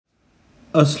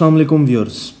Assalamu alaikum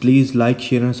viewers, please like,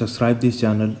 share and subscribe this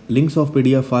channel. Links of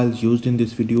PDF files used in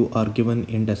this video are given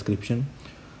in description.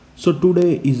 So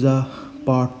today is a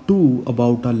part 2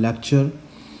 about a lecture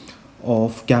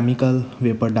of chemical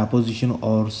vapor deposition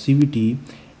or CVD,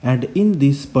 and in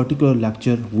this particular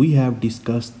lecture we have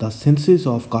discussed the synthesis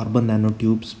of carbon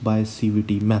nanotubes by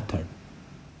CVD method.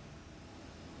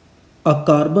 A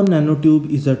carbon nanotube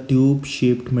is a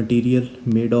tube-shaped material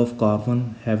made of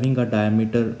carbon having a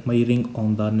diameter measuring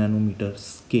on the nanometer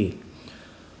scale.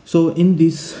 So in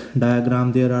this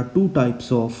diagram there are two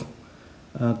types of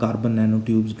carbon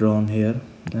nanotubes drawn here.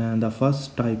 And the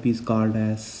first type is called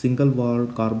as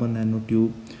single-walled carbon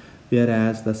nanotube,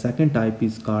 whereas the second type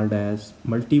is called as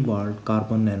multi-walled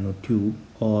carbon nanotube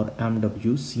or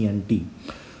MWCNT.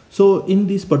 So in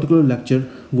this particular lecture,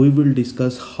 we will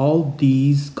discuss how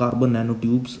these carbon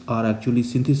nanotubes are actually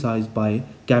synthesized by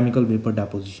chemical vapor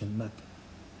deposition method.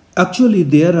 Actually,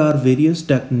 there are various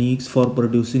techniques for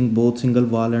producing both single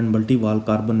wall and multi-wall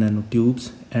carbon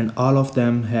nanotubes, and all of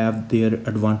them have their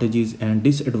advantages and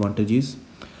disadvantages.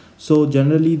 So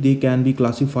generally they can be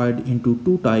classified into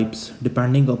two types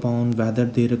depending upon whether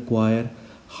they require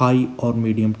high or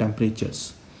medium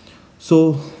temperatures.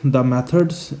 So the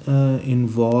methods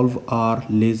involve are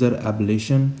laser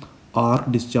ablation,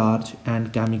 arc discharge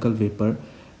and chemical vapor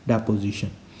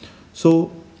deposition.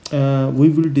 So we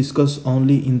will discuss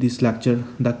only in this lecture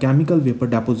the chemical vapor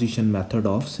deposition method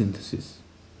of synthesis.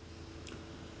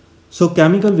 So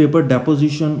chemical vapor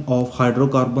deposition of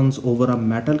hydrocarbons over a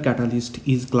metal catalyst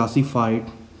is classified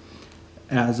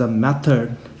as a method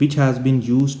which has been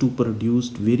used to produce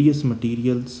various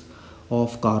materials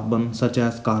of carbon such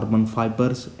as carbon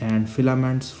fibers and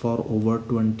filaments for over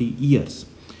 20 years.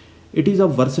 It is a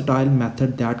versatile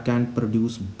method that can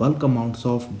produce bulk amounts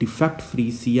of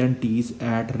defect-free CNTs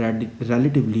at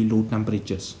relatively low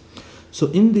temperatures. So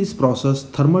in this process,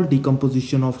 thermal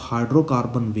decomposition of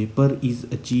hydrocarbon vapor is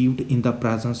achieved in the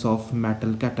presence of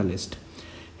metal catalyst.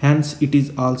 Hence, it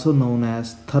is also known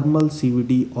as thermal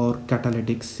CVD or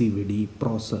catalytic CVD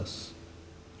process.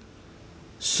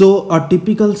 So a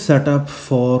typical setup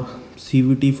for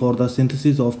CVD for the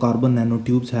synthesis of carbon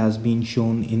nanotubes has been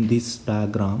shown in this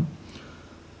diagram.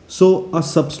 So a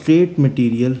substrate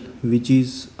material, which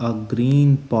is a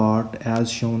green part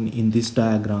as shown in this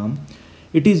diagram,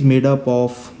 it is made up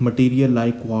of material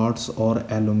like quartz or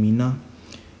alumina.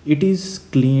 It is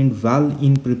cleaned well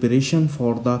in preparation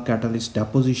for the catalyst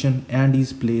deposition and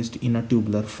is placed in a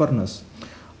tubular furnace.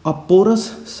 A porous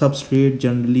substrate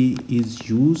generally is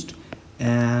used,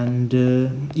 and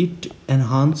it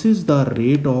enhances the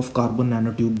rate of carbon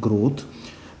nanotube growth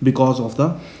because of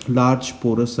the large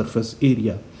porous surface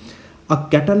area. A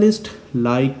catalyst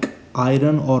like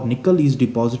iron or nickel is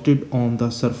deposited on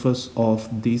the surface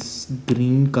of this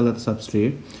green color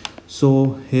substrate.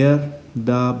 So here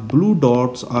the blue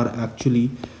dots are actually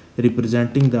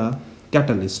representing the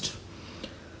catalyst.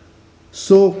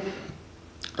 So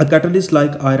a catalyst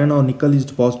like iron or nickel is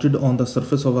deposited on the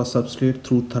surface of a substrate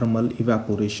through thermal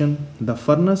evaporation. The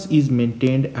furnace is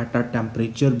maintained at a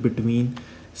temperature between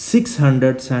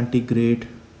 600 centigrade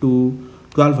to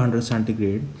 1200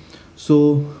 centigrade.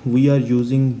 So we are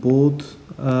using both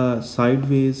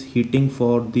sideways heating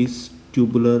for this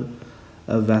tubular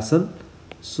vessel.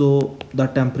 So the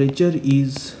temperature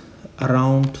is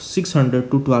around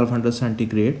 600 to 1200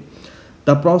 centigrade.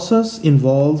 The process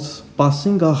involves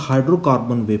passing a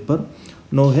hydrocarbon vapor.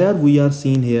 Now here we are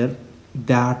seeing here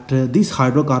that this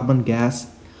hydrocarbon gas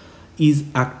is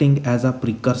acting as a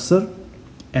precursor,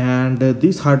 and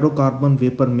this hydrocarbon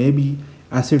vapor may be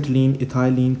acetylene,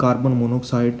 ethylene, carbon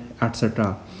monoxide,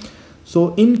 etc.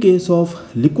 So in case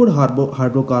of liquid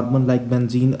hydrocarbon like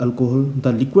benzene, alcohol,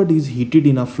 the liquid is heated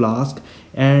in a flask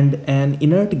and an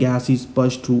inert gas is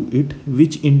pushed through it,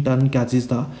 which in turn catches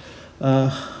the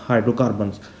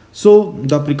hydrocarbons. So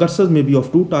the precursors may be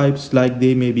of two types, like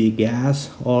they may be gas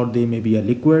or they may be a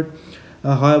liquid.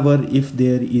 However, if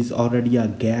there is already a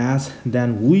gas,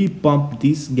 then we pump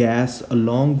this gas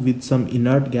along with some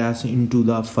inert gas into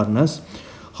the furnace.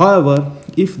 However,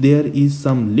 if there is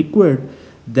some liquid,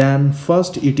 then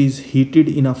first it is heated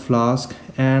in a flask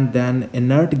and then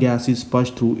inert gas is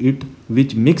pushed through it,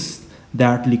 which mix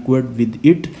that liquid with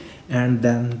it, and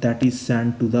then that is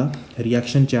sent to the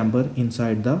reaction chamber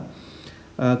inside the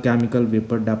chemical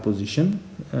vapor deposition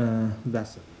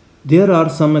vessel. There are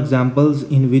some examples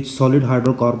in which solid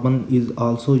hydrocarbon is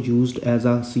also used as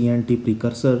a CNT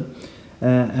precursor,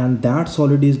 and that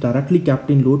solid is directly kept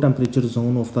in low temperature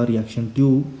zone of the reaction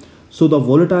tube. So the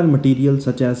volatile materials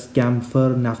such as camphor,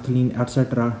 naphthalene,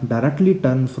 etc. directly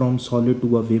turn from solid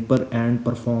to a vapor and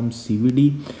perform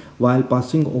CVD while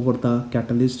passing over the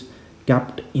catalyst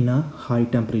kept in a high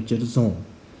temperature zone.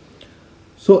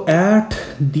 So at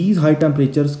these high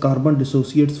temperatures, carbon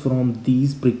dissociates from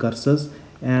these precursors,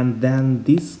 and then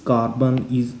this carbon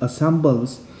is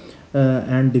assembles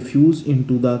and diffused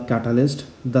into the catalyst.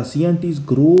 The CNTs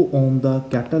grow on the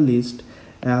catalyst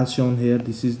as shown here.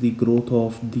 This is the growth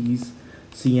of these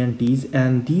CNTs,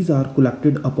 and these are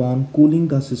collected upon cooling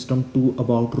the system to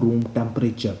about room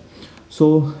temperature.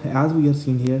 So as we are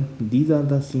seeing here, these are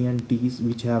the CNTs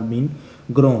which have been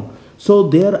grown. So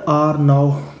there are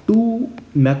now two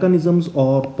mechanisms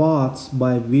or paths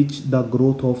by which the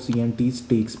growth of CNTs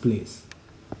takes place.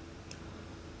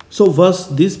 So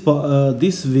first, this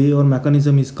way or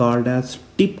mechanism is called as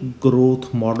tip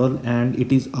growth model, and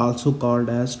it is also called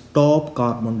as top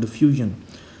carbon diffusion.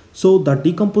 So the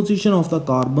decomposition of the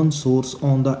carbon source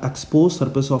on the exposed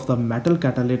surface of the metal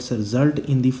catalysts result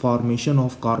in the formation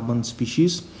of carbon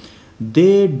species.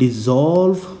 They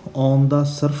dissolve on the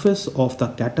surface of the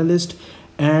catalyst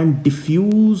and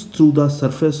diffuse through the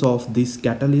surface of this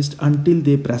catalyst until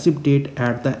they precipitate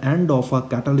at the end of a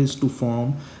catalyst to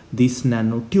form this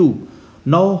nanotube.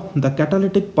 Now the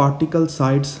catalytic particle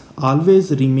sites always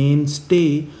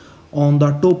stay on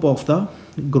the top of the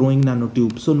growing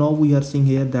nanotube. So now we are seeing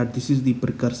here that this is the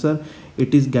precursor.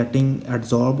 It is getting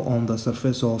adsorbed on the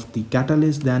surface of the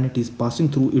catalyst, then it is passing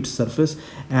through its surface,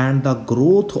 and the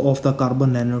growth of the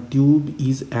carbon nanotube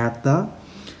is at the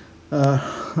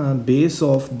base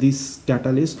of this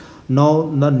catalyst. Now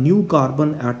the new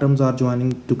carbon atoms are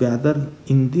joining together.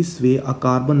 In this way a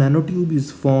carbon nanotube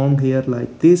is formed here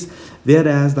like this,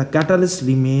 whereas the catalyst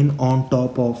remain on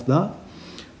top of the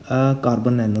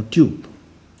carbon nanotube.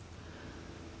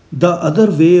 The other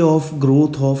way of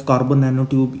growth of carbon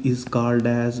nanotube is called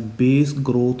as base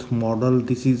growth model.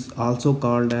 This is also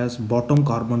called as bottom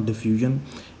carbon diffusion.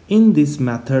 In this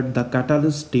method, the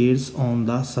catalyst stays on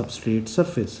the substrate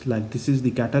surface. Like this is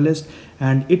the catalyst,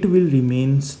 and it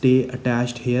will stay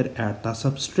attached here at the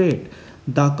substrate.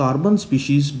 The carbon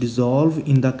species dissolve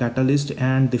in the catalyst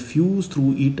and diffuse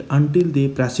through it until they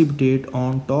precipitate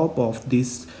on top of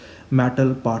this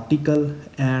metal particle,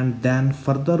 and then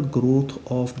further growth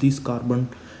of these carbon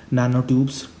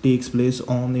nanotubes takes place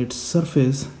on its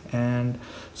surface. And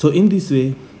so in this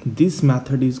way, this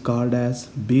method is called as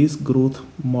base growth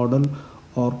model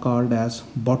or called as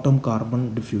bottom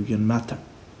carbon diffusion method.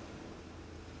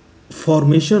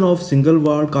 Formation of single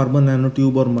wall carbon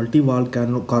nanotube or multi-wall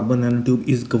carbon nanotube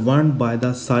is governed by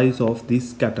the size of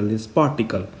this catalyst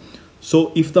particle.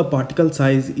 So if the particle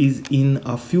size is in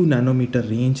a few nanometer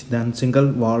range, then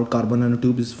single wall carbon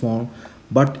nanotube is formed.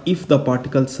 But if the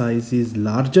particle size is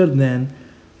larger than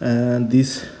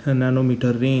this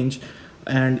nanometer range,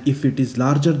 and if it is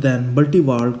larger than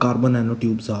multi-wall carbon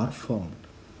nanotubes are formed.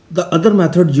 The other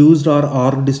method used are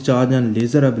arc discharge and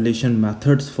laser ablation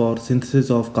methods for synthesis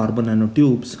of carbon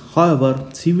nanotubes. However,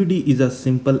 CVD is a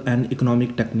simple and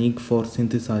economic technique for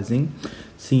synthesizing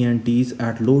CNTs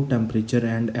at low temperature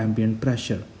and ambient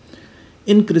pressure.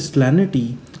 In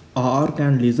crystallinity, arc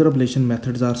and laser ablation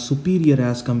methods are superior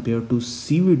as compared to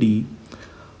CVD.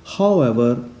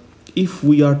 However, if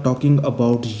we are talking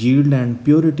about yield and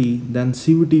purity, then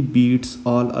CVD beats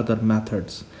all other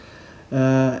methods.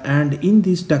 And in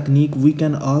this technique we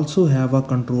can also have a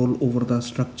control over the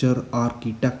structure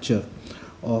architecture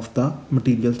of the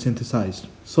material synthesized.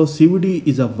 So CVD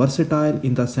is a versatile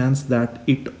in the sense that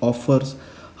it offers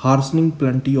harnessing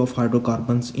plenty of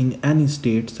hydrocarbons in any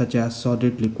state such as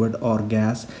solid, liquid or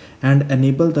gas, and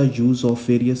enable the use of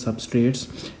various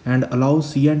substrates, and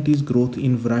allows CNT's growth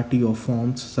in variety of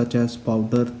forms such as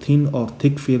powder, thin or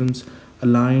thick films,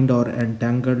 aligned or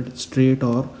entangled, straight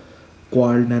or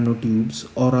coiled nanotubes,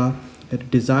 or a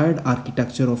desired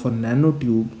architecture of a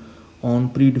nanotube on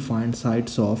predefined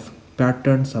sites of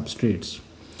patterned substrates.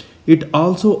 It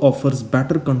also offers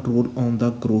better control on the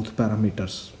growth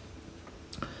parameters.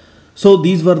 So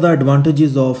these were the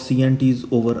advantages of CNTs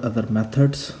over other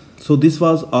methods. So this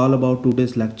was all about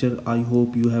today's lecture. I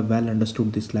hope you have well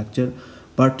understood this lecture,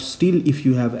 but still if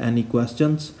you have any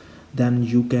questions, then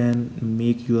you can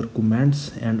make your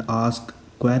comments and ask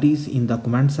queries in the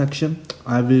comment section.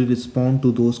 I will respond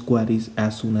to those queries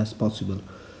as soon as possible.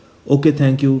 Okay,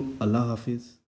 thank you. Allah Hafiz.